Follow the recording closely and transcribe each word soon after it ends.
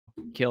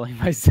killing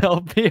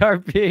myself.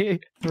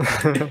 PRP.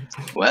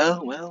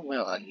 Well,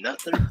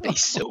 another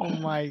Beisa. Oh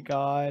my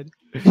god.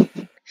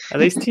 At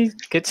least he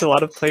gets a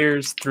lot of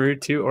players through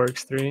to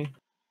Oryx 3.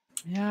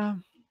 Yeah.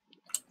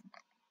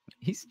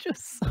 He's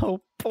just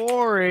so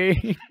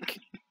boring.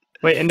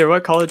 Wait, Ender,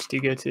 what college do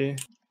you go to?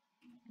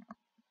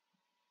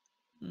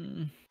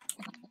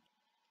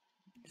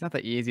 It's not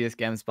the easiest.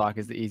 Gemsbach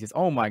is the easiest.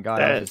 Oh my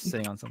god, I was just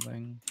sitting on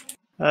something.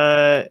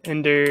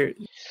 Ender,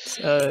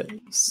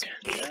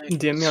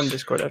 DM me on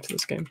Discord after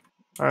this game.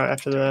 Or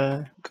after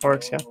the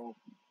Oryx, yeah.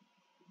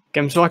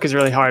 Gemsbach is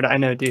really hard. I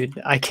know,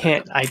 dude. I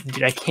can't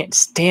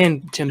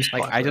stand Gemsbach.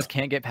 Like, I just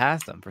can't get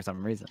past them for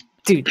some reason.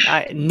 Dude,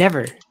 I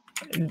never.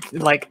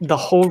 Like, the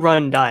whole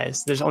run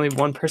dies. There's only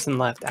one person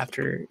left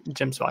after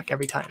Gemsbach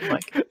every time.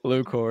 Like,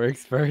 Luke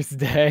Oryx first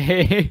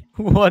day.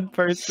 One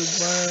person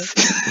left.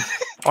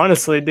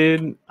 honestly,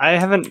 dude, I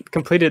haven't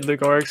completed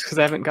Luke Oryx because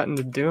I haven't gotten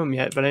to do him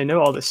yet, but I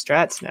know all the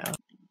strats now.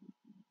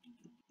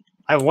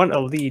 I want to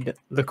lead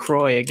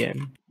LaCroix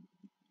again.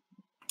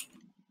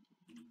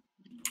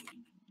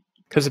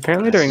 Because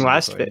apparently during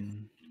last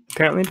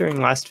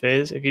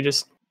phase, if you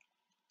just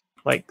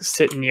like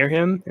sit near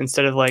him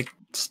instead of like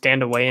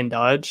stand away and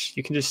dodge,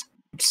 you can just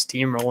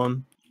steamroll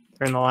him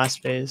during the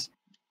last phase.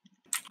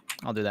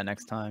 I'll do that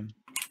next time.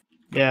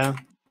 Yeah,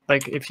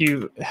 like if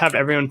you have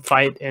everyone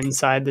fight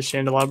inside the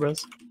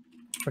candelabras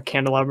or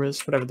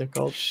candelabras, whatever they're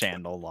called.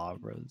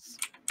 Chandelabras.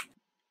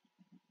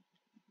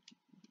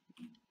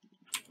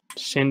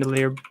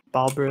 Chandelier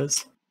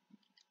balbras.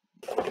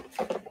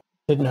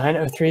 Did 9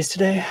 O3s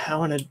today? I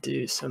want to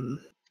do some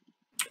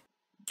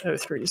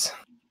O3s.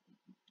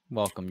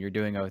 Welcome, you're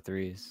doing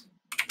O3s.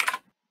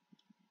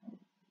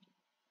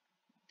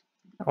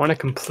 I want to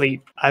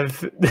complete.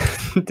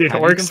 Dude,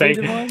 Have Oryx you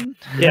completed one?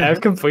 Yeah,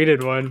 I've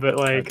completed one, but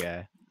like,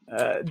 Okay.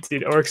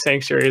 Dude, Oryx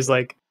Sanctuary is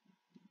like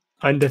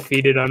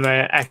undefeated on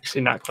my.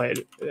 Actually, not quite.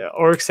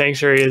 Oryx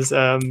Sanctuary is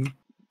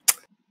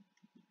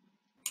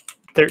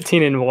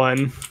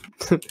 13-1.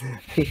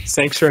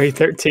 Sanctuary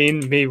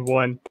 13, me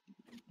 1.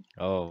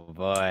 Oh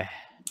boy.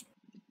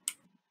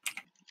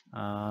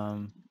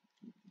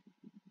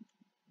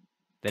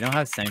 They don't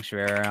have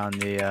Sanctuary on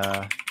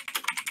the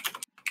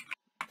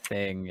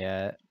thing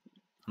yet.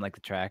 On like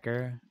the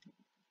tracker.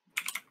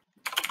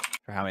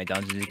 For how many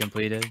dungeons you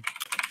completed.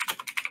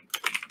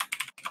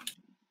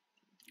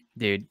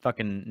 Dude,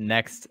 fucking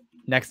next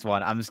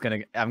one. I'm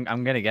gonna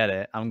get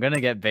it. I'm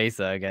gonna get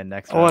Beisa again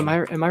next Oh, round.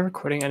 am I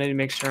recording? I need to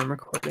make sure I'm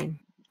recording.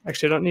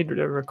 Actually, I don't need to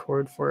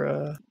record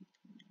for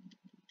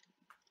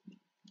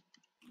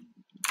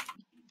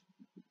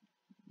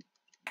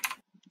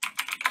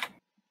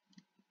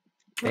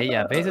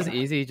Yeah, Beisa's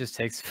easy, just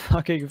takes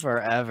fucking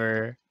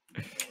forever.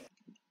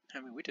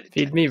 I mean, we did it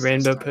Feed me 10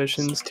 rainbow times,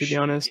 potions, so to be shit,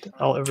 honest. it'll be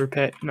I'll fine.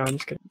 overpay. No, I'm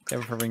just kidding.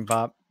 Ever for ring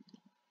pop.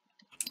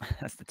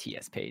 That's the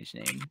TS page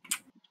name.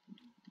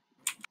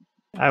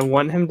 I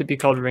want him to be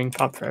called Ring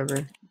Pop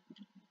forever.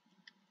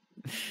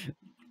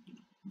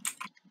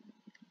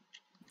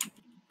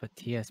 But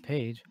TS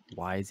page,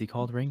 why is he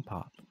called ring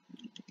pop?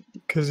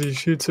 Because he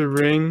shoots a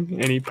ring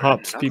and he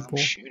pops None of them people.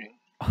 shooting.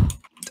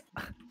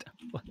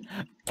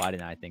 Why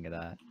didn't I think of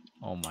that?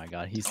 Oh my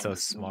god, he's so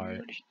That's smart.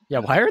 weird. Yeah,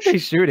 why are they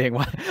shooting?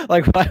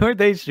 Why weren't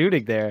they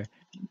shooting there?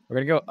 We're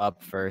gonna go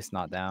up first,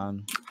 not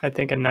down. I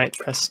think a knight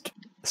pressed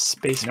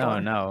space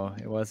bar. No,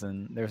 it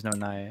wasn't. There was no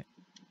knight.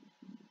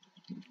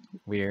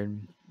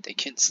 Weird. They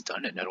can't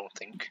stun it, I don't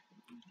think.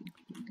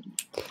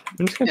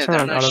 I'm just gonna Yeah, turn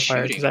they're on not auto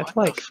fire because shooting. I have to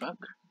What like the fuck?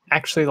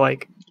 actually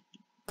like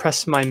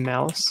press my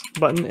mouse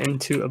button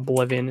into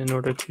oblivion in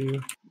order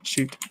to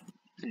shoot.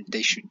 And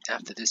they shoot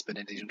after this, but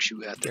then they don't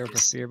shoot after Spear for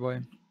this. Spear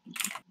Boy.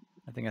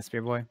 I think that's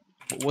Spear Boy.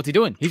 What's he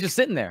doing? He's just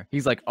sitting there.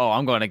 He's like, oh,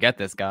 I'm going to get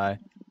this guy.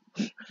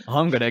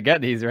 I'm going to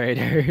get these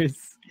raiders.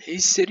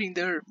 He's sitting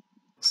there.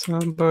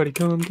 Somebody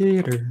come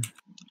get her.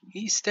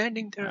 He's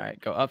standing there. All right,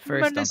 go up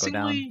first. Don't go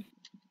down. menacingly.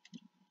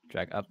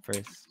 Drag up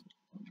first.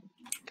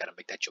 Gotta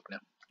make that joke now.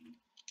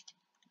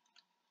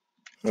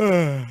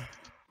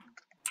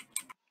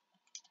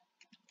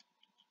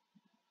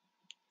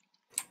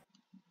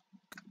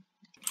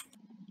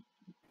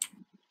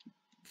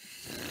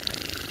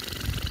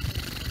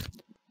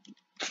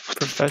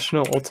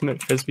 Professional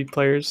Ultimate Frisbee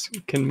players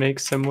can make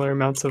similar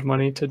amounts of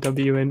money to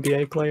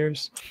WNBA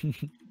players.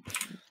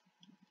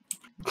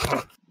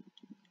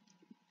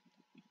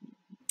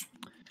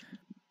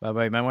 By the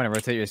way, you might want to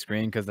rotate your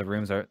screen because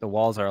the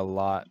walls are a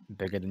lot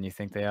bigger than you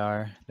think they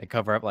are. They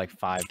cover up like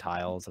 5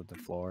 tiles of the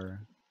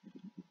floor.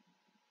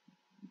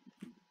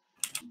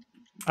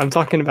 I'm not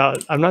talking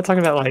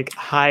about like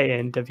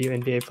high-end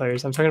WNBA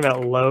players. I'm talking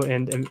about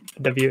low-end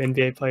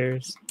WNBA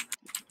players.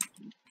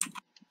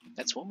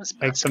 That's what was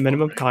Like the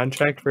minimum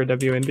contract for a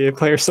WNBA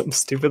player is something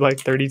stupid like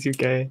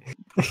 32K.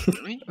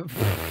 Really?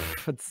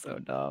 That's so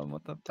dumb.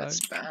 What the fuck?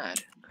 That's bad.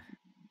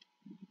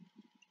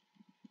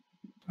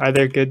 Are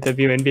there good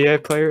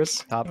WNBA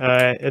players? Top.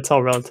 It's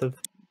all relative.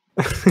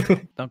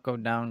 Don't go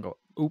down. Go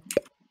oop.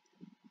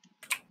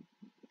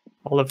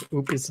 All of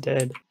Oop is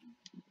dead.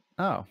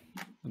 Oh,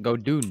 go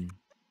Dune.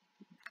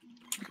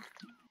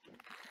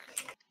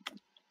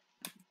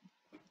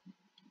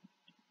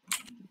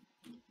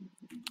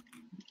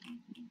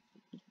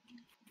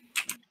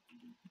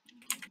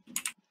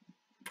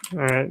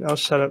 Alright, I'll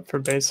shut up for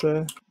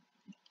Beisa.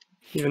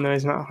 Even though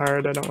he's not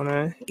hard, I don't want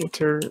to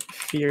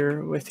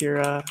interfere with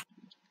your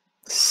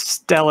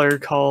stellar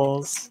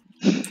calls.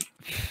 Sound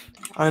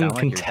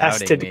like you're doubting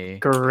Uncontested me.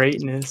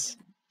 greatness.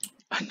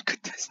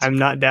 Uncontested. I'm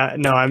not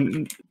no,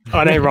 I'm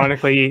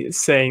unironically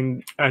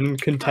saying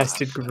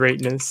uncontested fuck.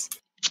 greatness.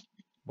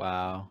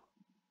 Wow.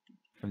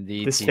 From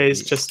the This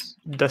phase just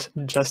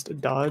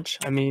dodge.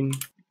 I mean,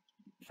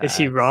 is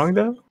he wrong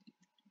though?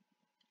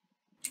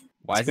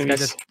 Why It's is this gonna guy be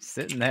just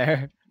sitting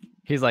there?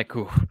 He's like,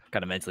 ooh,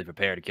 gotta mentally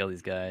prepare to kill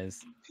these guys.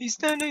 He's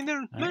standing there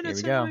All right, here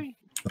we menacingly.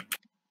 go.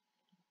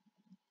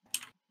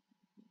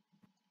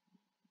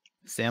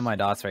 Stand my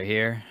dots right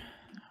here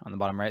on the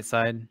bottom right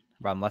side,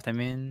 bottom left, I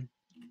mean.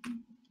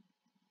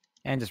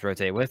 And just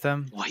rotate with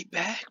them. White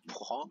back,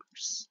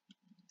 poggers.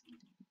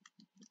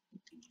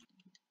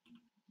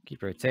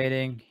 Keep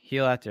rotating.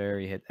 Heal after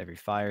you hit every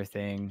fire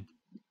thing.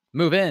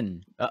 Move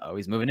in. Uh-oh,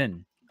 he's moving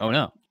in. Oh,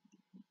 no.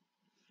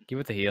 Keep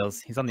with the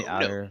heals. He's on the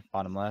outer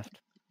bottom left.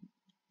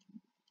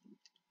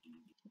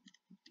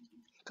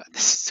 God,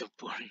 this is so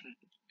boring.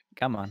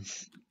 Come on.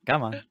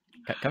 Come on.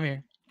 Come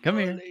here. Come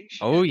here. Holy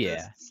shit, Oh, this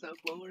yeah. is so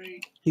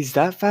boring. He's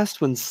that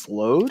fast when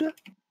slowed?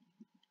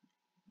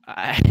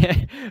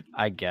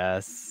 I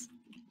guess.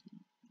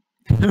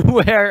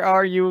 Where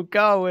are you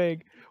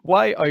going?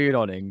 Why are you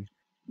running?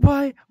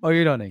 Why are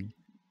you running?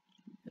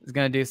 It's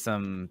gonna do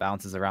some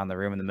bounces around the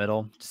room in the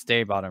middle. Just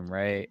stay bottom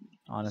right,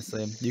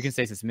 honestly. You can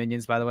stasis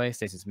minions, by the way.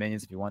 Stasis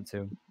minions if you want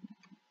to.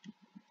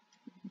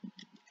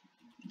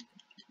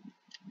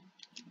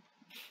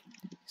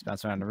 Just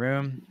bounce around the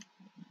room.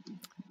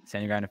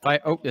 Stand your ground and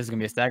fight. Oh, this is gonna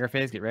be a stagger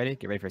phase. Get ready.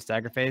 Get ready for a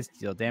stagger phase.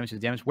 Deal damage to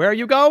damage. Where are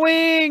you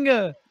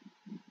going?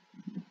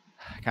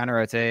 Counter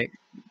rotate.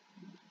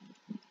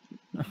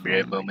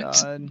 Rare Oh my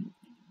moments. God.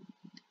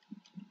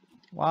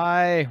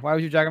 Why? Why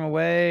would you drag him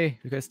away?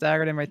 We could have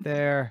staggered him right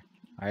there.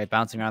 All right,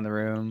 bouncing around the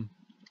room.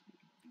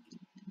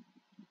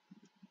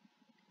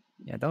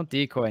 Yeah, don't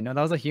decoy. No,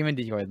 that was a human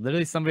decoy.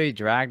 Literally, somebody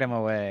dragged him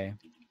away.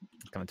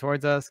 He's coming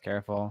towards us.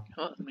 Careful.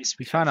 Oh, let me He's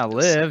speak trying up to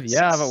for those live.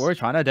 Yeah, but services. we're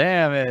trying to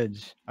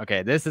damage.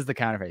 Okay, this is the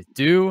counter phase.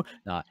 Do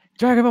not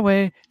drag him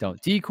away.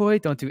 Don't decoy.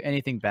 Don't do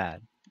anything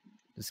bad.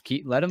 Just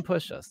let him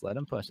push us. Let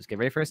him push us. Get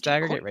ready for a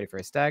stagger. Decoy? Get ready for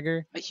a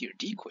stagger. I hear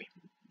decoy.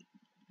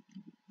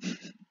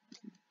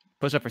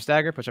 Push up for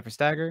stagger. Push up for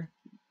stagger.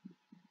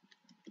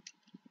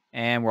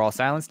 And we're all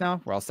silenced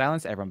now. We're all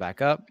silenced. Everyone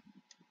back up.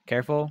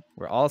 Careful.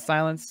 We're all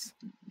silenced.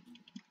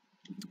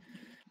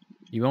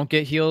 You won't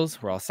get heals.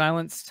 We're all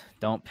silenced.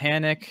 Don't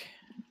panic.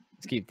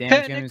 Let's keep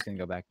damaging him. He's going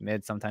to go back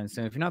mid sometime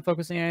soon. If you're not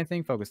focusing on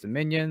anything, focus the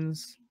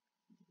minions.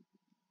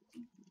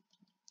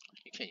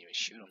 You can't even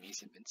shoot him.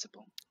 He's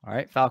invincible. All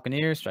right.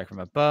 Falconeer. Strike from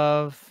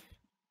above.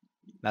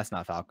 That's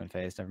not Falcon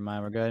phase. Never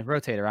mind. We're good.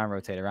 Rotate around.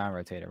 Rotate around.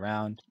 Rotate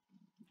around.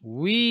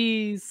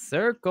 We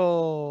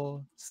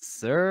circle.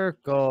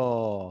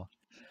 Circle.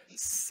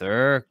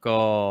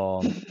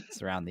 Circle.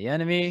 Surround the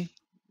enemy.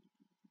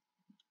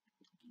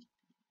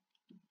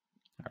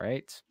 All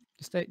right.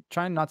 Just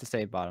trying not to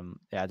stay bottom.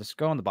 Yeah, just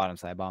go on the bottom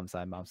side,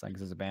 because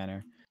there's a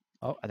banner.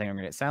 Oh, I think I'm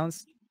gonna get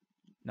silenced.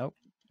 Nope.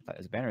 I thought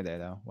there's a banner there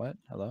though. What?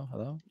 Hello?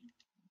 Hello?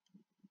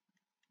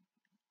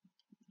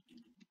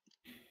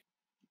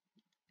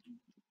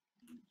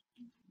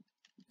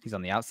 He's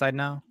on the outside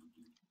now.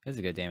 This is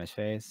a good damage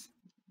phase.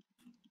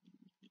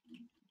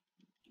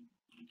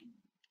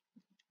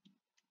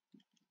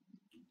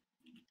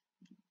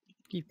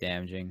 Keep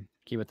damaging.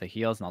 Keep with the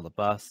heals and all the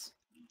buffs.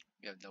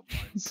 We have no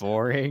points.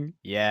 Boring.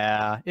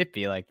 Yeah, it'd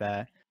be like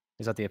that.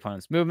 He's at the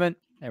opponent's movement.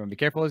 Everyone be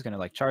careful. He's gonna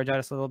like charge at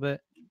us a little bit.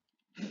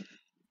 It's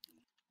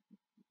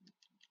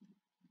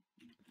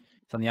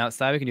on the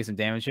outside. We can do some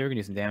damage here. We can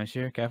do some damage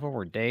here. Careful.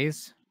 We're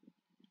dazed.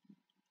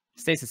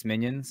 Stasis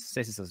minions.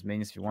 Stasis those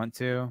minions if you want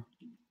to.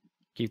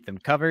 Keep them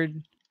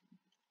covered.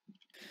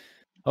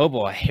 Oh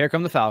boy. Here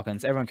come the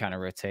Falcons. Everyone kind of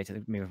rotate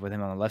to move with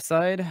him on the left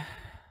side.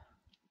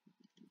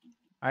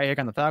 All right, here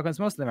come the Falcons.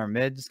 Most of them are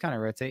mid. Just kind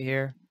of rotate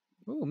here.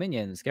 Ooh,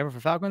 minions. Careful for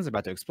Falcons. They're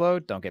about to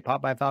explode. Don't get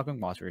popped by a Falcon.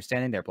 Watch where you're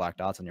standing. They're black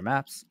dots on your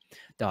maps.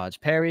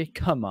 Dodge, parry.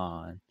 Come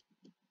on.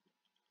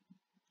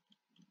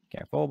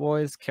 Careful,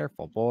 boys.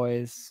 Careful,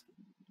 boys.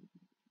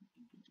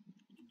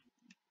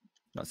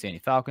 Don't see any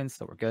Falcons,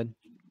 so we're good.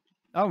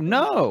 Oh,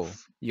 no!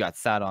 You got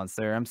sat on,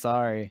 sir. I'm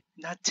sorry.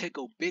 Not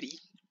tickle bitty.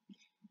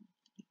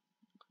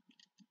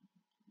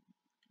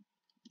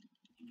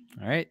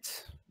 All right.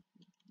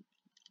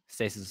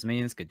 Stasis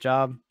minions. Good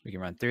job. We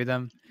can run through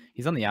them.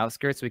 He's on the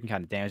outskirts, so we can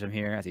kind of damage him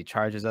here as he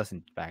charges us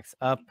and backs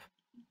up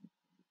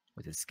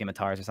with his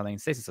scimitars or something.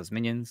 Stasis those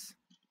minions.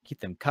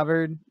 Keep them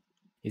covered.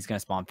 He's going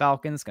to spawn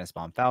Falcons. Going to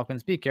spawn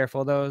Falcons. Be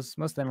careful of those.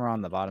 Most of them are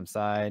on the bottom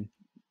side.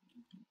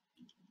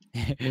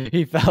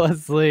 He fell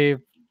asleep.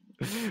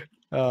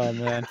 Oh,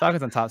 man.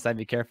 Falcons on top side.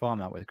 Be careful. I'm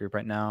not with group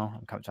right now.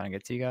 I'm trying to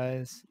get to you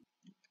guys.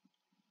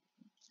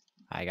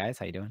 Hi, guys.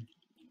 How you doing?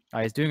 All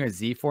right, he's doing a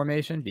Z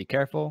formation. Be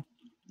careful.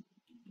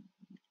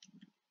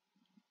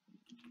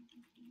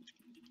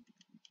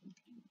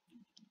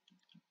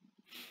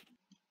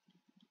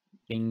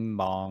 Bing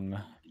bong.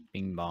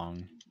 Bing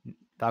bong.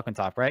 Falcon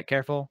top right.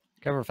 Careful.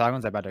 Careful for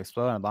Falcons. They're about to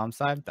explode on the bottom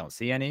side. Don't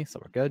see any, so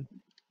we're good.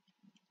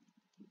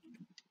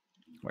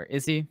 Where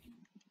is he?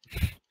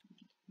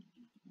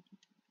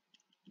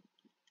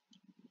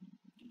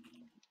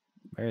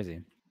 Where is he?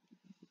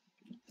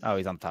 Oh,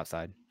 he's on the top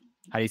side.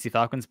 How do you see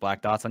Falcons?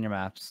 Black dots on your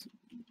maps.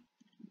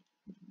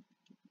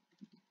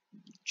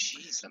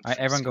 Jeez, I'm All right,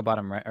 everyone freezing. go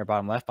bottom right or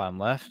bottom left. Bottom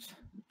left.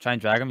 Try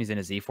and drag him. He's in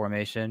a Z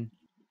formation.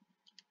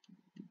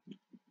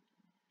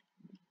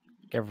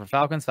 Careful for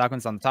Falcons.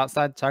 Falcons on the top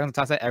side. Falcons on the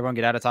top side. Everyone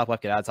get out of top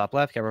left. Get out of top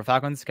left. Careful for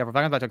Falcons. Careful for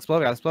Falcons. About to explode.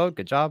 About to explode.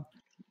 Good job.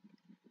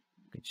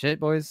 Good shit,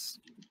 boys.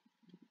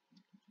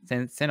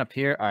 Stand up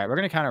here. All right, we're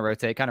going to kind of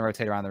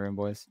rotate around the room,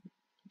 boys.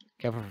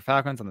 Careful for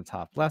Falcons on the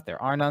top left.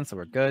 There are none, so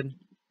we're good.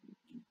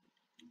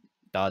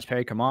 Dodge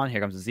parry. Come on. Here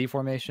comes the Z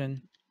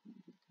formation.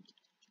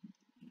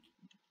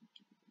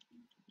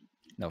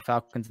 No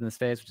Falcons in this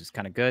phase, which is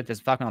kind of good. There's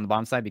a Falcon on the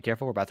bottom side. Be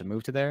careful. We're about to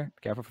move to there.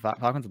 Be careful for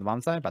Falcons on the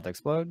bottom side. About to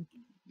explode.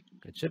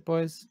 Good shit,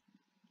 boys.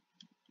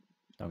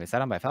 Don't get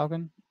sat on by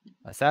Falcon.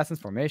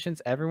 Assassins,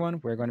 formations, everyone.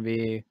 We're going to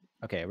be...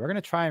 Okay, we're going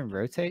to try and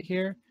rotate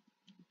here.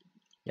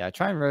 Yeah,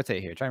 try and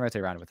rotate here. Try and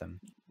rotate around with him.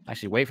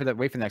 Actually, wait for the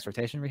next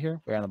rotation right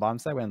here. We're on the bottom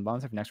side. We're on the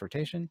bottom side for next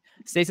rotation.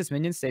 Stasis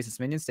minions, stasis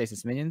minions,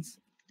 stasis minions.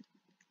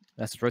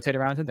 Let's just rotate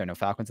around him. There are no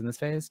Falcons in this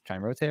phase. Try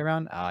and rotate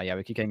around. Yeah,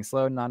 we keep getting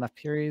slowed. Not enough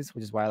Furies,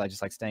 which is why I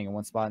just like staying in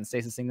one spot and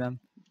stasising them.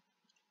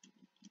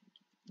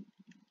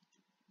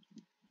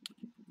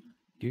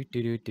 Do.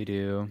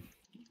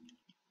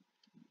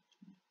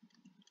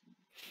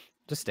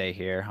 Just stay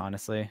here,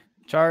 honestly.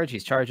 Charge.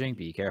 He's charging.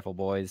 Be careful,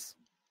 boys.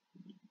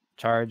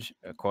 Charge,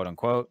 quote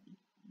unquote.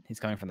 He's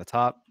coming from the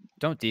top.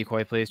 Don't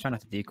decoy, please. Try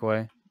not to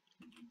decoy.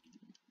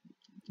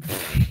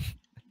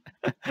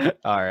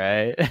 All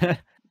right.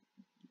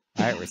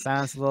 All right, we're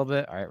silenced a little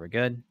bit. All right, we're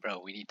good. Bro,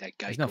 we need that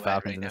guy. There's no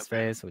Falcons in this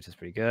phase, which is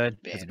pretty good.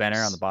 There's a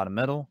banner on the bottom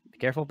middle. Be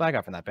careful. Back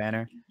up from that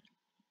banner.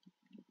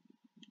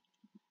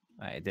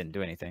 It didn't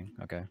do anything.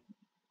 Okay.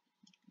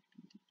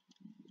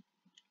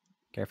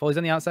 Careful. He's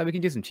on the outside. We can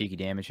do some cheeky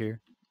damage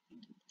here.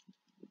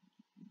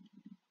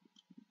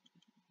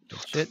 Good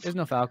shit. There's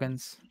no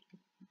Falcons.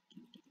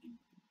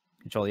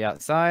 Control the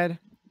outside.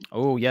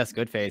 Oh, yes.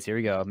 Good phase. Here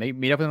we go.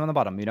 Meet up with him on the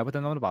bottom. Meet up with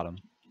him on the bottom.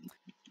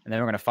 And then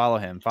we're going to follow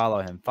him.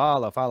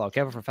 Follow.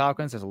 Careful for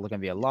Falcons. There's going to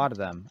be a lot of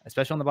them,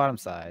 especially on the bottom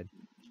side.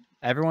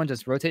 Everyone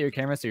just rotate your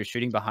camera so you're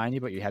shooting behind you,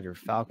 but you have your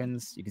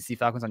Falcons. You can see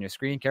Falcons on your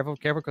screen. Careful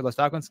for those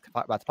Falcons.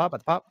 About to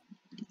pop.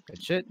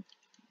 Good shit.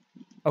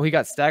 Oh, he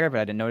got staggered,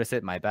 but I didn't notice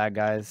it. My bad,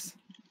 guys.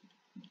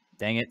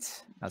 Dang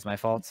it. That's my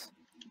fault.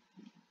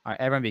 All right,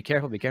 everyone be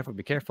careful.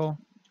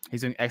 He's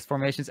doing X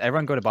formations.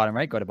 Everyone go to bottom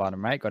right. He's going to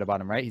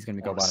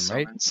go bottom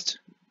right.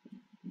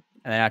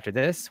 And then after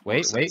this,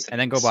 wait. And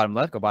then go bottom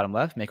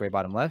left. Make way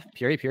bottom left.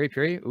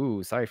 Fury.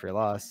 Ooh, sorry for your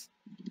loss.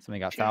 Somebody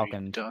got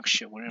Falcon. Dog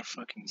shit, we're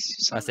fucking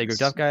Stay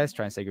grouped up, guys.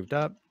 Try and stay grouped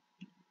up.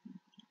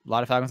 A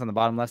lot of Falcons on the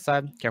bottom left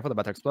side. Careful, they're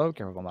about to explode.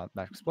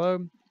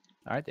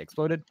 All right, they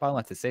exploded. Bottom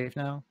left is safe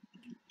now.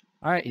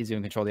 All right, he's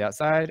doing control the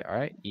outside. All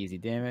right, easy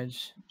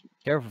damage.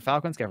 Careful for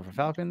Falcons.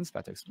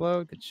 About to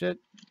explode. Good shit.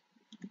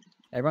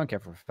 Everyone,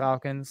 careful for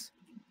Falcons.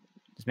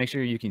 Just make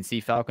sure you can see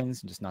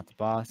Falcons, just not the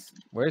boss.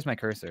 Where's my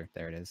cursor?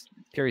 There it is.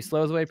 Fury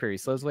slows away.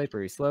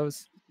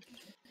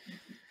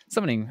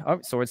 Summoning. Oh,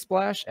 sword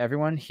splash.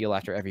 Everyone, heal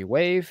after every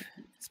wave.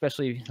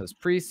 Especially those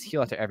priests,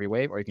 heal after every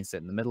wave, or you can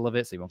sit in the middle of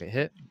it so you won't get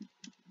hit.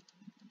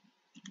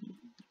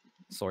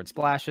 Sword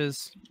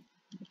splashes.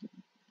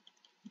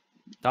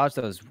 Dodge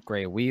those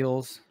gray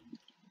wheels.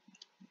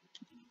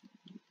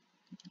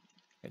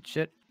 Good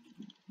shit.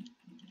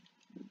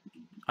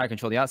 All right,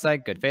 control the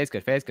outside. Good phase.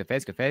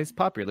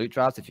 Pop your loot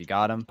drops if you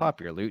got them.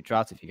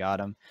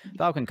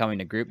 Falcon coming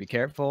to group. Be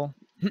careful.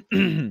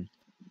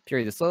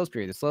 Fury the slows.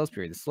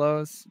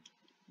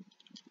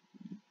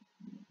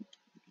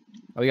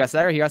 Oh, he got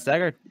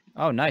staggered.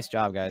 Oh, nice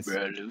job, guys.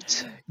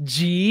 loot.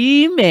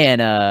 G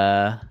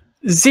mana.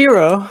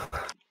 0.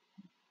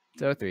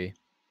 0-3.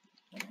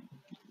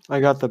 I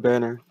got the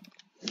banner.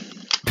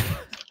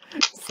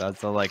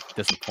 So like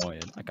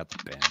disappointed. I got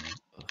the banner.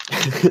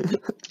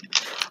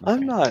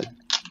 I'm not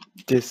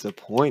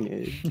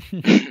disappointed.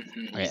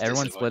 Okay,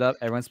 everyone split up.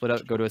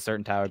 Go to a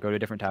certain tower. Go to a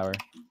different tower.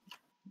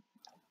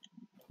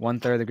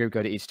 1/3 of the group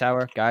go to each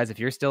tower. Guys, if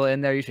you're still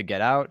in there, you should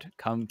get out.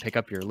 Come pick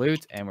up your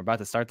loot, and we're about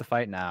to start the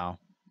fight now.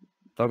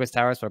 Focus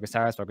towers.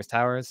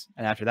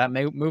 And after that,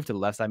 move to the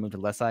left side.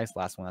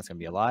 Last one that's going to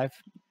be alive.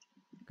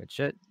 Good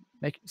shit.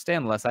 Stay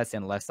on the left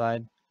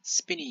side.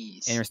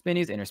 Spinnies. Inner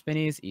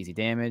spinnies. Easy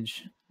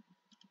damage.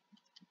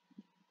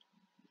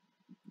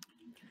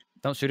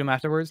 Don't shoot him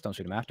afterwards. Don't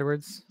shoot.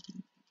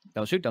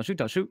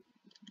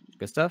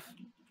 Good stuff.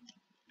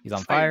 He's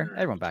on fire.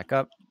 Everyone back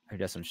up. He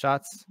does some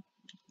shots.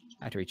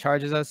 After he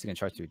charges us, he can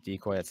charge through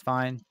decoy. That's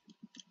fine.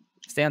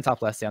 Stay on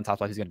top left. He's going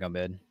to go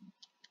mid.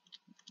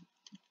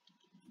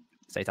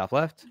 Stay top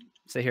left.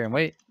 Stay here and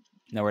wait.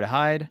 Nowhere to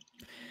hide.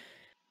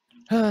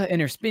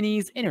 Inner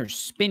spinnies.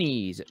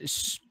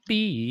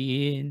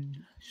 Spin.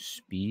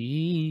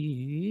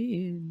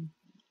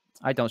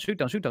 All right, don't shoot.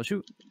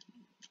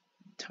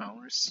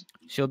 Towers.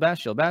 Shield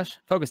bash, shield bash.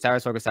 Focus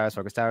towers, focus towers,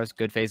 focus towers.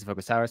 Good phase,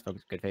 focus towers,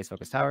 focus, good phase,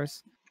 focus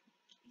towers.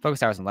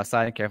 Focus towers on left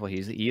side. Careful,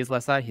 he is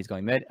left side. He's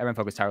going mid. Everyone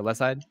focus tower left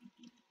side.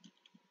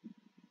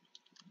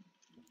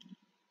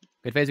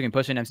 Good phase, we can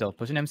push in M seal.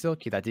 Push in M seal.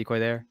 Keep that decoy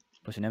there.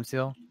 Push in M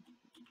seal.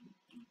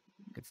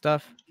 Good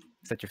stuff.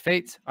 Set your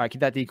fate. All right, keep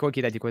that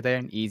decoy there.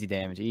 And easy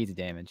damage, easy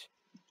damage.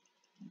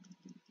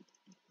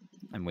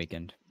 I'm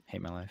weakened.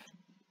 Hate my life.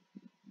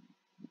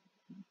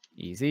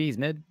 Easy, he's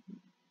mid.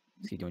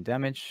 Is he doing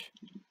damage?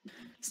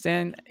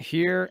 Stand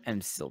here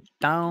and still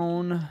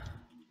down.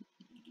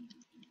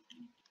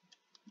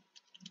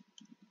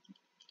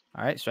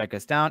 All right, strike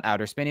us down.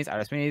 Outer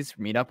spinnies.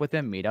 Meet up with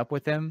him.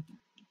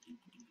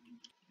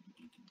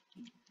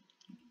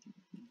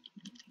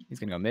 He's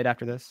gonna go mid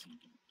after this.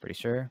 Pretty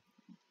sure.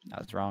 That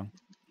was wrong.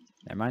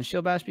 Never mind.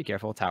 Shield bash. Be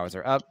careful. Towers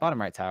are up.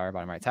 Bottom right tower.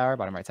 Bottom right tower.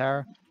 Bottom right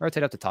tower.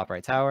 Rotate up to top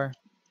right tower.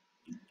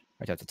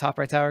 Rotate up to top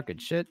right tower.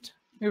 Good shit.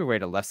 Move away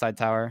to left side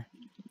tower.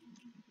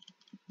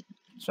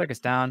 Strike us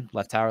down.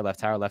 Left tower. Left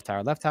tower. Left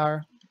tower. Left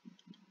tower.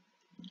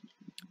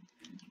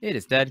 It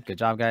is dead. Good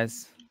job,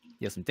 guys.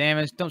 Deal some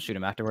damage. Don't shoot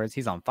him afterwards.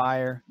 He's on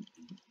fire.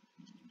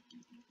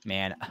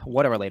 Man,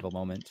 what a relatable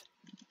moment.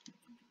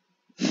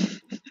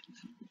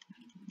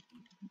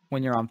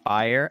 When you're on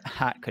fire,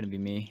 couldn't be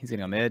me. He's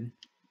gonna go mid.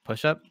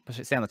 Push up. Push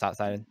it. Stay on the top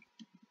side.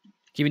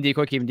 Keep him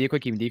decoy. Keep him decoy.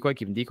 Keep him decoy.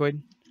 Keep him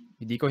decoyed.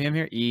 You decoy him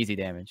here. Easy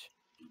damage.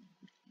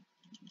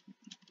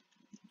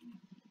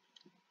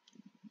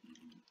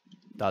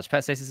 Dodge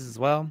pet stasis as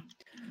well.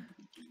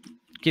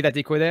 Keep that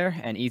decoy there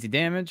and easy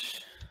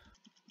damage.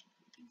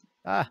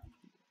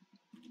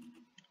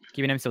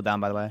 Keeping him still down,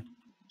 by the way.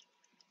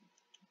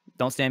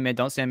 Don't stand mid.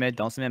 Don't stand mid.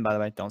 Don't stand mid, by the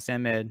way. Don't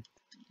stand mid.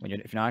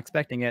 If you're not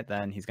expecting it,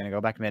 then he's going to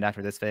go back mid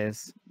after this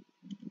phase.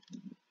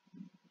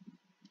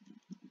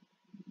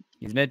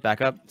 He's mid.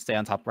 Back up. Stay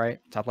on top right.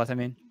 Top left, I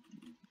mean.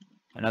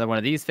 Another one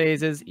of these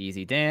phases.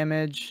 Easy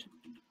damage.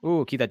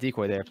 Ooh, keep that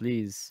decoy there,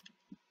 please.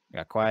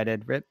 Got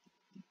quieted. Rip.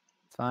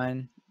 It's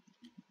fine.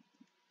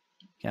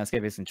 Can't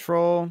escape his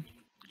control.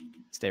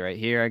 Stay right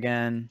here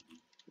again.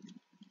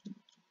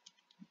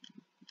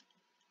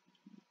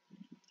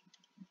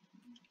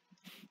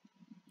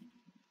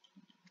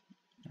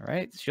 All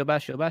right, shield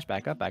bash,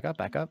 back up.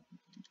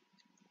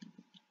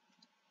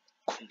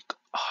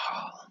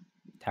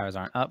 Towers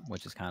aren't up,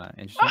 which is kind of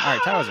interesting. All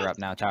right, towers are up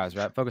now. Towers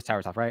are up. Focus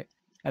tower top right,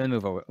 and then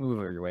move over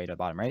your way to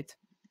bottom right.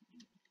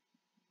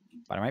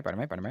 Bottom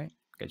right.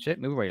 Good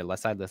shit. Move away to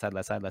left side. We're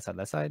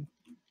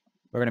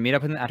gonna meet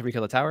up with him after we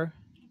kill the tower.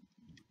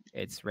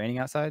 It's raining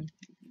outside.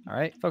 All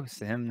right, focus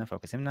him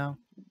now.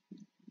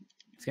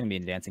 It's gonna be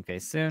in dancing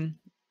phase soon.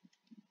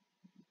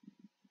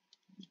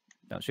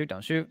 Don't shoot.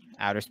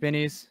 Outer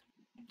spinnies.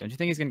 Don't you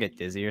think he's gonna get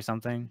dizzy or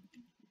something?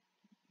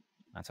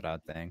 That's what I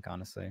would think,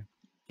 honestly.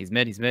 He's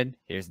mid.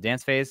 Here's the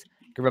dance phase.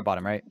 Good rip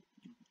bottom right.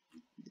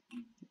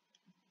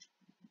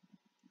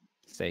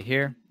 Stay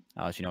here.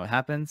 I'll let you know what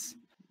happens.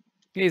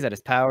 He's at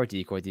his power.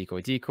 Decoy.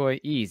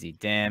 Easy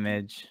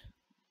damage.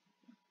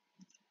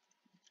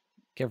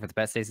 Careful with the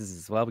pet stasis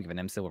as well. We give an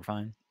M seal, we're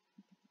fine.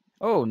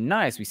 Oh,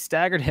 nice. We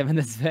staggered him in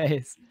this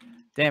phase.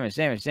 Damage.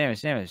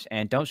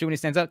 And don't shoot when he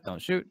stands up.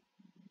 Don't shoot.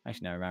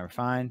 Actually, never mind. We're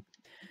fine.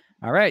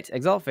 All right.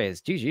 Exalt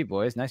phase. GG,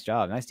 boys. Nice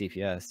job. Nice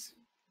DPS.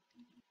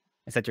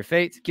 And set your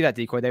fate. Keep that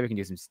decoy there. We can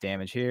do some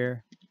damage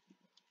here.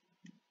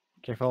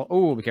 Careful.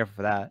 Oh, be careful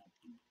for that.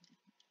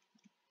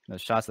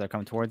 Those shots that are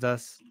coming towards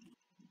us.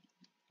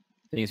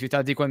 Then you can switch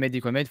out decoy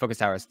mid. Focus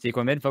towers.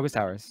 Decoy mid. Focus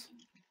towers.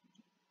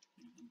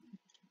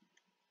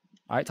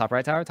 All right. Top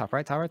right tower.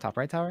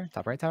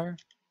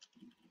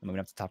 I'm moving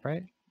up to top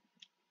right.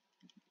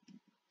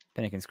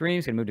 Panic and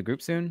Scream's gonna move to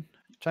group soon.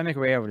 Try to make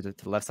our way over to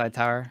the left side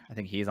tower. I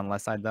think he's on the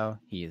left side though.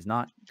 He is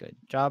not. Good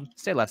job.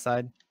 Stay left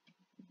side.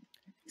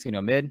 He's gonna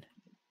go mid.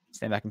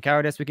 Stand back in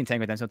cowardice. We can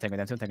tank with them still.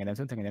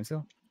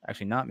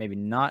 Actually not. Maybe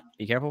not.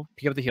 Be careful.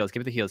 Pick up the heals.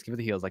 Give it the heals.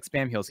 Like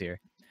spam heals here.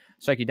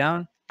 Strike you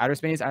down. Outer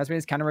spinnies.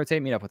 Counter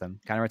rotate. Meet up with him.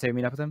 Counter rotate.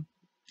 Meet up with him.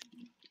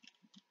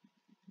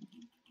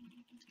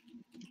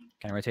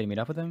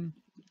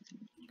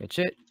 Good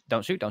shit.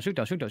 Don't shoot. All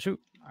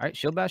right.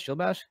 Shield bash.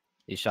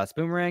 These shots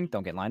boomerang.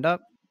 Don't get lined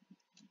up.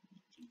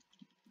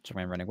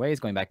 Jermaine running away.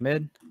 He's going back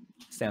mid.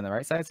 Stay on the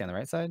right side.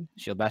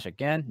 Shield bash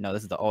again. No,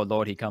 this is the old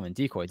lord. He coming.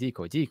 Decoy.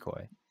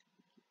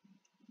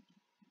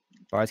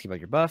 Bards, keep up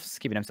your buffs.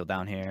 Keeping him still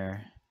down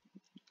here.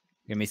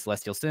 Gonna be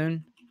Celestial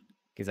soon.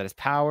 Gives that his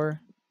power.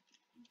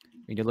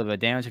 We can do a little bit of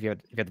damage if you have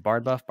the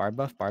Bard buff. I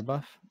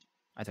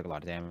took a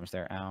lot of damage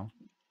there. Ow.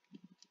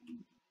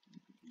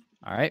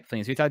 All right.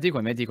 Flinging sweet out.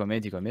 Decoy mid.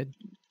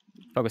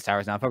 Focus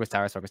towers now. Focus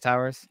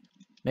towers.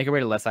 Make your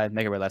way to left side.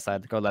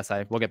 Go left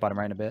side. We'll get bottom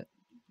right in a bit.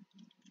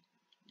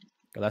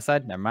 Go left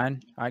side. Never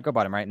mind. All right. Go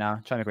bottom right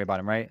now. Try to make your way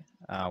bottom right.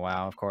 Oh,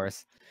 wow. Of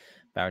course.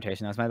 Bad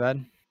rotation. That's my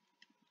bad.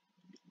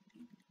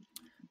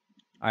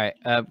 All right.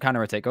 Counter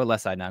rotate. Go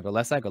left side now. Go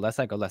left side. And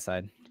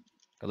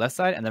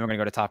then we're going to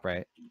go to top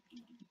right.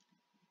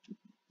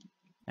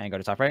 And go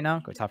to top right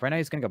now.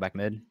 He's going to go back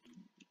mid.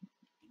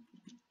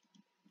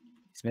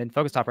 He's mid.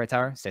 Focus top right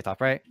tower. Stay top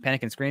right.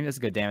 Panic and Scream. This is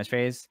a good damage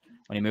phase.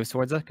 When he moves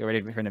towards us, get ready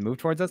for him to move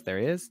towards us. There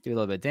he is. Do a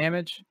little bit of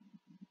damage.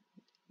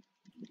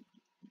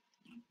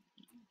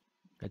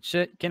 Good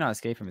shit. Cannot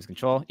escape from his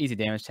control. Easy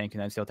damage. Tanking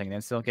them still, taking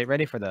them still. Get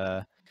ready for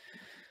the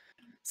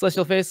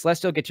Celestial phase.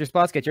 Celestial, get your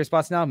spots. Get your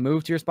spots now.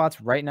 Move to your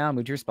spots right now.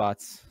 Move to your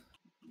spots.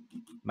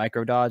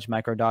 Micro dodge,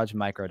 micro dodge,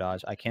 micro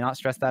dodge. I cannot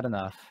stress that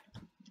enough.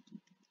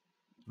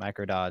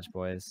 Micro dodge,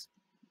 boys.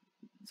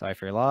 Sorry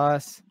for your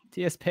loss.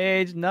 TS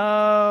Page,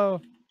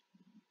 no.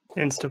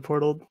 Insta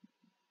portaled.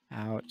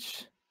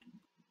 Ouch.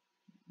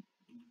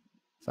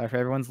 Sorry for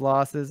everyone's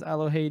losses.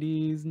 Aloe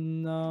Hades,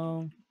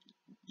 no.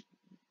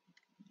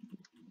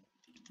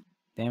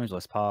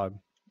 Damageless Pog.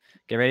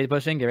 Get ready to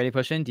push in. Get ready to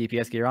push in.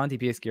 DPS gear on.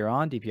 DPS gear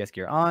on. DPS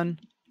gear on.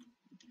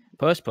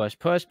 Push, push,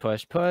 push,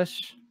 push,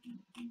 push.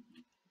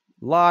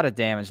 Lot of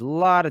damage.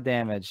 Lot of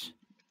damage.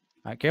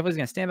 All right, careful. He's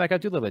going to stand back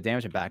up, do a little bit of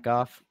damage, and back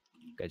off.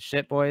 Good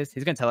shit, boys.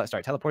 He's going to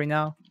start teleporting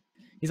now.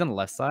 He's on the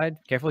left side.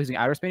 Careful. He's doing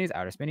outer spinnies,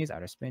 outer spinnies,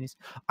 outer spinnies.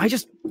 I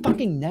just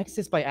fucking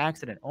Nexus by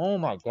accident. Oh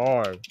my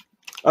god.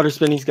 Outer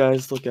spinnies,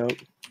 guys. Look out.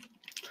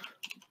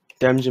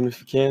 Damage him if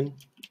you can.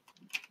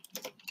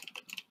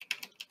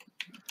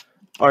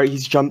 Alright,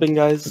 he's jumping,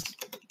 guys.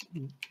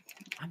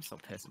 I'm so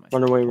pissed at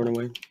myself. Run away, run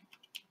away.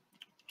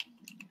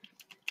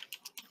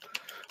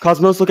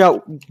 Cosmos, look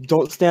out.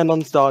 Don't stand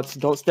on dots.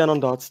 Don't stand on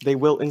dots. They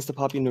will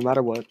insta-pop you no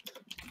matter what.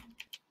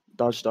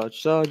 Dodge,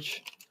 dodge,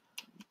 dodge.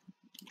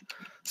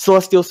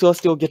 Celestial,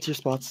 Celestial, get to your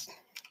spots.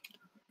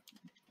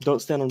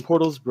 Don't stand on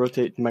portals.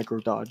 Rotate, micro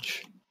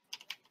dodge.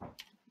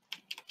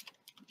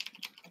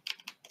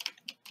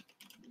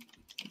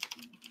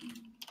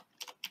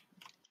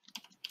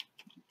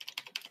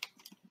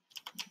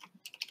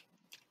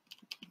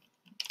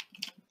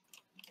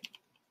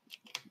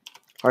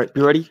 Alright,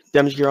 be ready.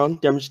 Damage gear on.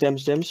 Damage,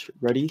 damage, damage.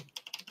 Ready.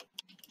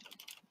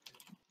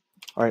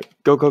 Alright,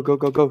 go, go, go,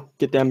 go, go.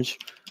 Get damage.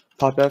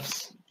 Pop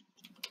Fs.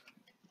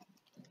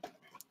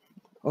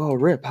 Oh,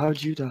 rip.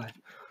 How'd you die?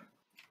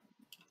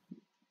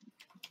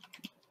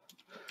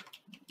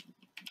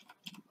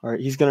 Alright,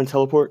 he's gonna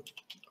teleport.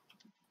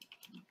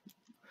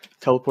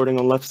 Teleporting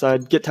on left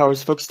side. Get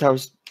towers. Focus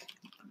towers.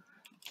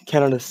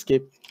 Cannot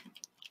escape.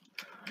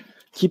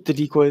 Keep the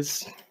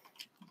decoys.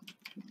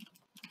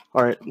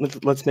 Alright,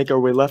 let's make our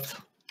way left.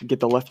 Get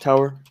the left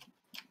tower.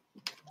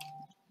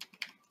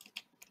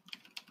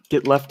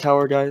 Get left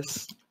tower,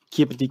 guys.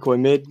 Keep a decoy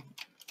mid.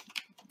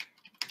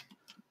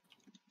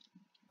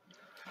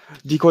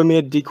 Decoy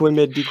mid, decoy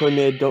mid, decoy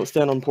mid. Don't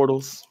stand on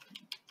portals.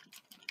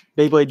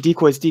 Beyblade,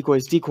 decoys,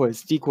 decoys,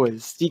 decoys,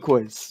 decoys,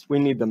 decoys. We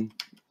need them.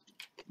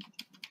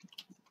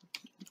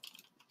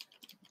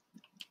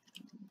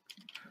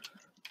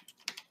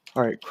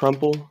 Alright,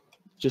 crumple.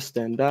 Just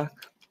stand back.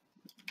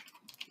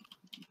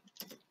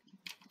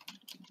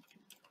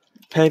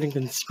 Panic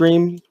and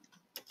scream.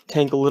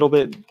 Tank a little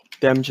bit.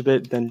 Damage a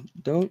bit, then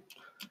don't.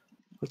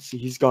 Let's see,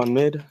 he's gone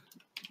mid.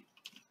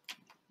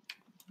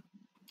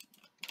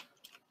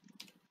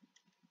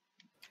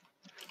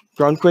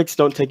 Ground quakes,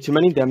 don't take too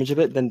many. Damage a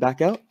bit, then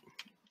back out.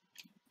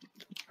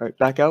 Alright,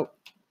 back out.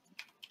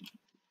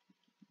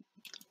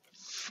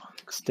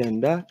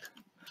 Stand back.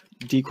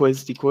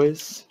 Decoys,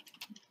 decoys.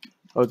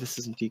 Oh, this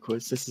isn't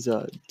decoys. This is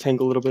a tank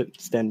a little bit.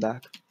 Stand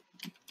back.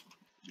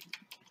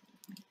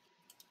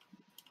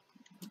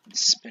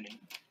 Spinning.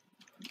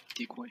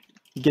 Decoy.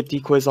 Get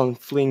decoys on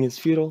fleeing is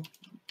futile.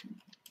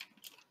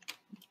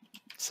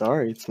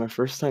 Sorry, it's my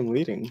first time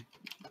leading.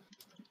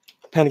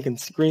 Panic and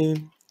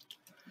scream.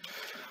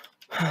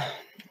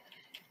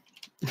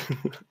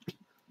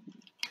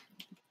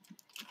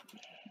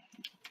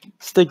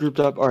 Stay grouped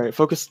up. Alright,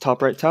 focus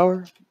top right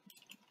tower.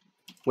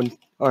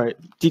 Alright,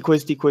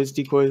 decoys, decoys,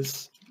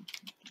 decoys.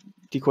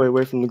 Decoy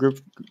away from the group.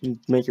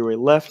 Make your way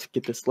left.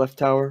 Get this left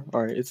tower.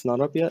 Alright, it's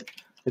not up yet.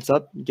 It's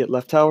up. Get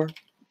left tower.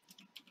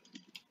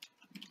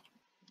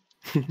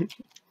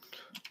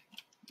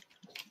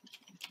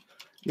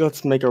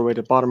 Let's make our way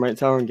to bottom right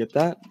tower and get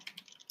that.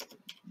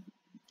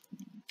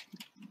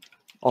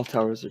 All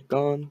towers are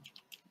gone.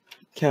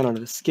 Cannot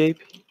escape.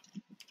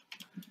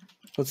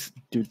 Let's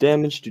do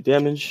damage,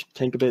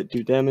 tank a bit,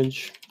 do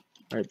damage.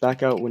 Alright,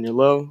 back out when you're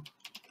low.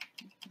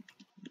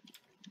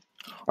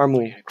 Arm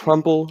will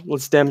crumple.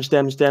 Let's damage,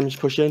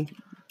 push in.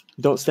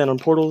 Don't stand on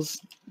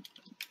portals.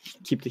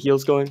 Keep the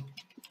heals going.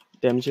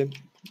 Damage him.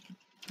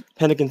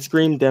 Panic and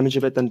scream, damage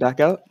a bit, then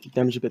back out.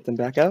 Damage a bit, then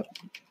back out.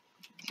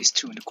 He's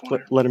two in the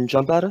corner. Let him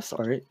jump at us.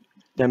 Alright.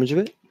 Damage a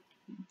bit.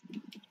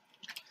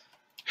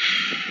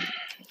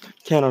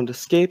 Cannot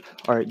escape.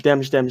 Alright,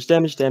 damage.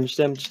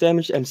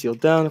 MCL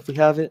down if we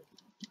have it.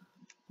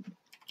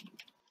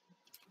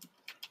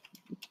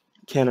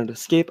 Cannot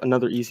escape.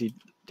 Another easy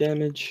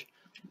damage.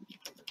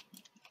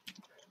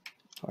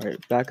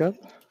 Alright, back up.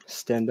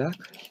 Stand back.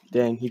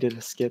 Dang, he did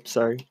a skip.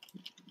 Sorry.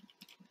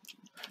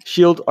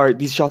 Shield. Alright,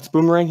 these shots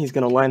boomerang. He's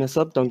going to line us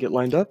up. Don't get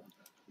lined up.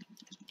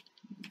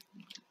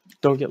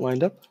 Don't get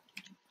lined up.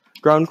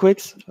 Ground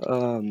quakes.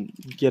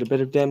 Get a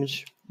bit of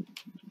damage.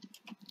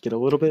 Get a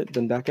little bit,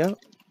 then back out.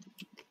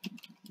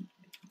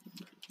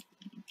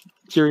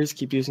 Curies.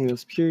 Keep using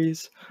those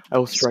Curies. I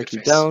will strike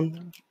you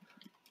down.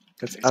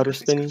 That's outer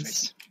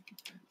spinnies.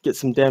 get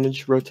some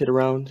damage, rotate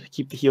around,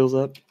 keep the heals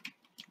up.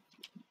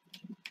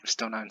 We're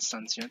still not in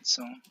stuns yet,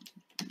 so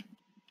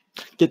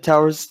Get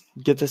towers,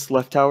 get this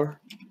left tower.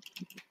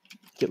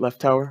 Get left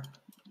tower.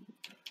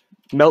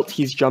 Melt,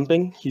 he's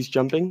jumping,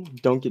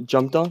 don't get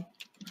jumped on.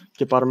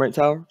 Get bottom right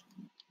tower.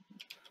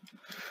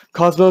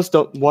 Cosmos,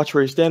 don't watch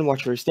where you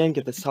stand,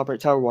 get this top right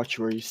tower, watch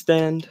where you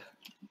stand.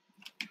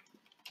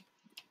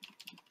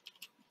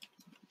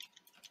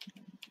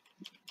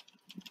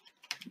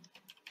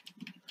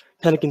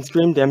 Panic and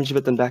Scream, damage a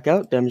bit, then back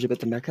out,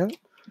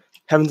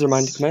 Heavens are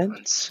mine to command.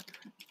 stuns.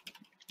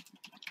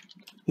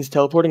 He's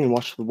teleporting and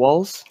watch the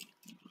walls.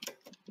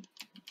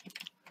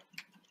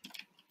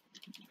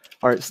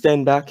 Alright,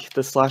 stand back.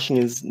 The slashing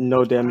is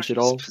no damage at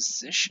all.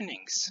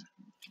 Positionings.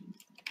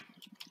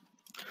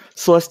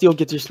 Celestial,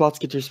 get your spots.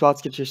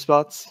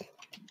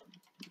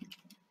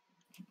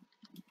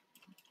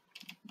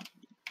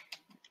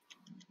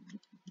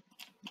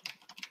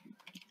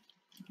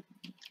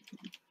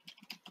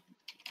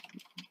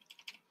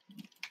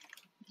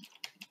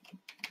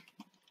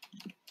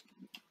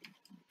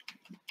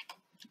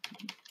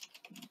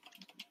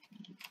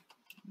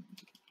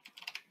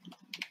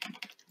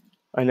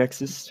 I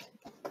Nexus.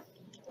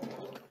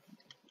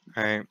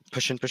 Alright,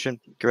 push in,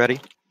 get ready.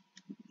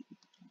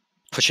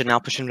 Push it now,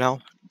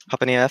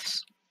 Hop in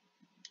AFs.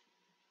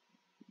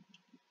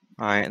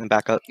 Alright, and then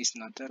back up. He's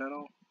not dead at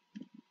all.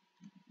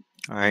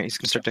 Alright, he's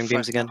gonna start doing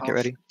beams again, get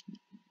ready.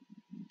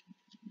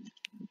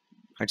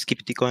 Alright, just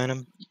keep a decoy on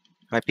him.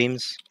 Alright,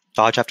 beams.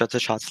 Dodge after the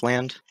shots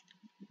land.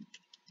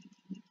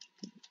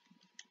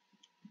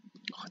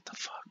 What the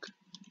fuck?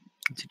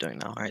 What's he doing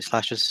now? Alright,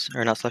 slashes,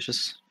 or not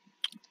slashes.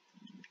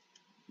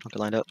 Okay,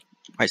 lined up.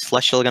 Alright,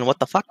 Celestial again, what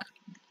the fuck?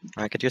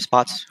 Alright, get to your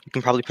spots. We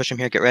can probably push him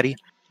here, get ready.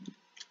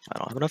 I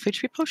don't have enough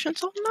HP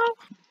potions, oh no!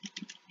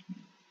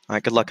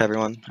 Alright, good luck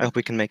everyone. I hope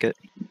we can make it.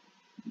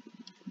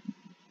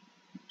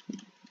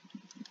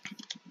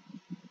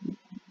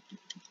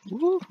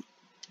 Woo!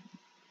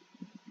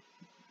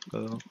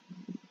 Go.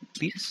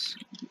 Please.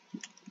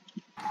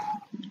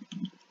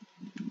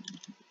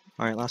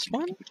 Alright, last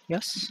one.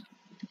 Yes.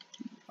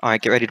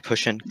 Alright, get ready to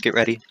push in. Get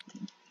ready.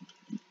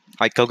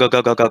 Alright, go.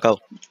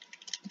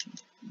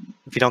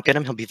 If you don't get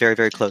him, he'll be very,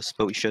 very close,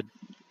 but we should.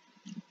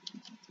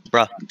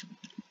 Bruh.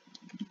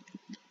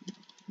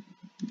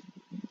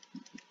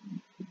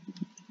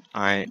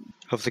 Alright,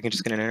 hopefully we can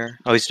just get an inner.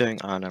 Oh, he's doing.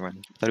 Oh, never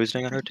mind. Thought he was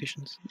doing on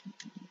rotations.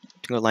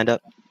 Go lined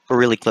up. We're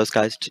really close,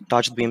 guys.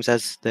 Dodge the beams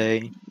as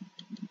they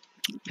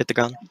hit the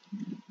ground.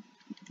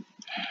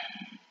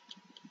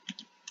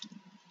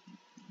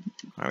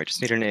 Alright, we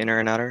just need an inner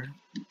and outer.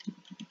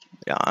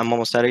 Yeah, I'm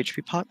almost at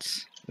HP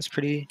pots. It's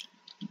pretty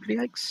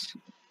yikes.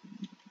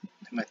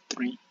 I'm at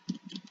 3.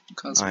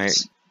 Cosmos. Alright.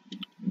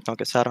 Don't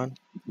get sat on.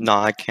 No,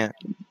 I can't.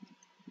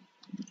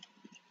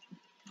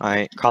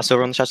 Alright,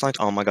 crossover on the shots lines.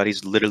 Oh my god,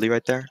 he's literally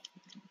right there.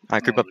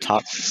 Alright, group up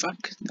Holy top.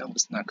 Fuck, that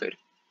was not good.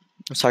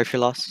 I'm sorry for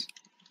your loss.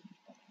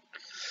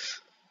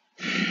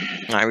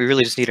 Alright, we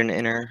really just need an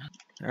inner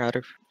or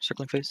outer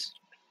circling phase.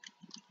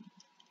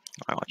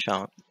 Alright, watch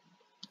out.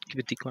 Keep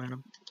a decoy on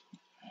him.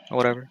 Or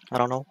whatever. I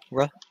don't know.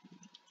 Bruh.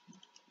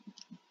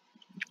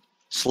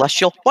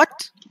 Celestial?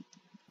 What?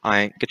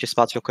 Alright, get your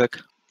spots real quick.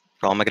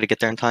 Bro, am I gonna get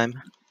there in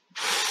time?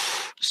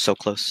 So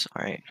close.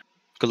 Alright.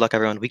 Good luck,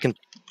 everyone. We can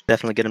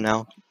definitely get him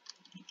now.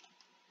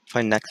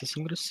 Find Nexus,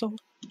 I'm gonna so.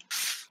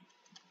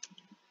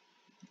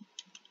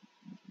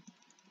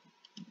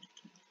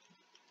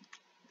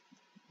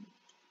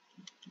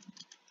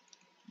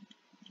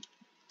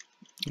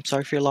 I'm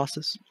sorry for your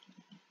losses.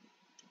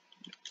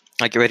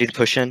 Alright, get ready to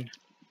push in.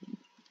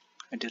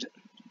 I did it.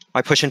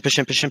 Alright, push in.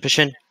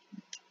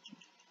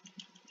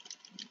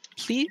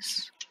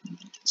 Please?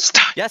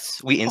 Stop!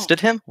 Yes, we insted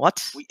him?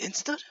 What? We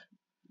insta'd?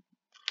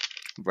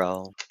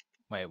 Bro.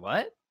 Wait,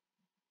 what?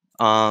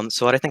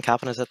 So what I think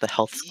happened is that the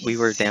health, we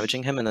were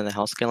damaging him and then the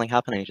health scaling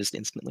happened and he just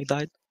instantly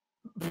died.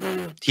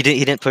 He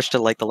didn't push to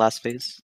like the last phase.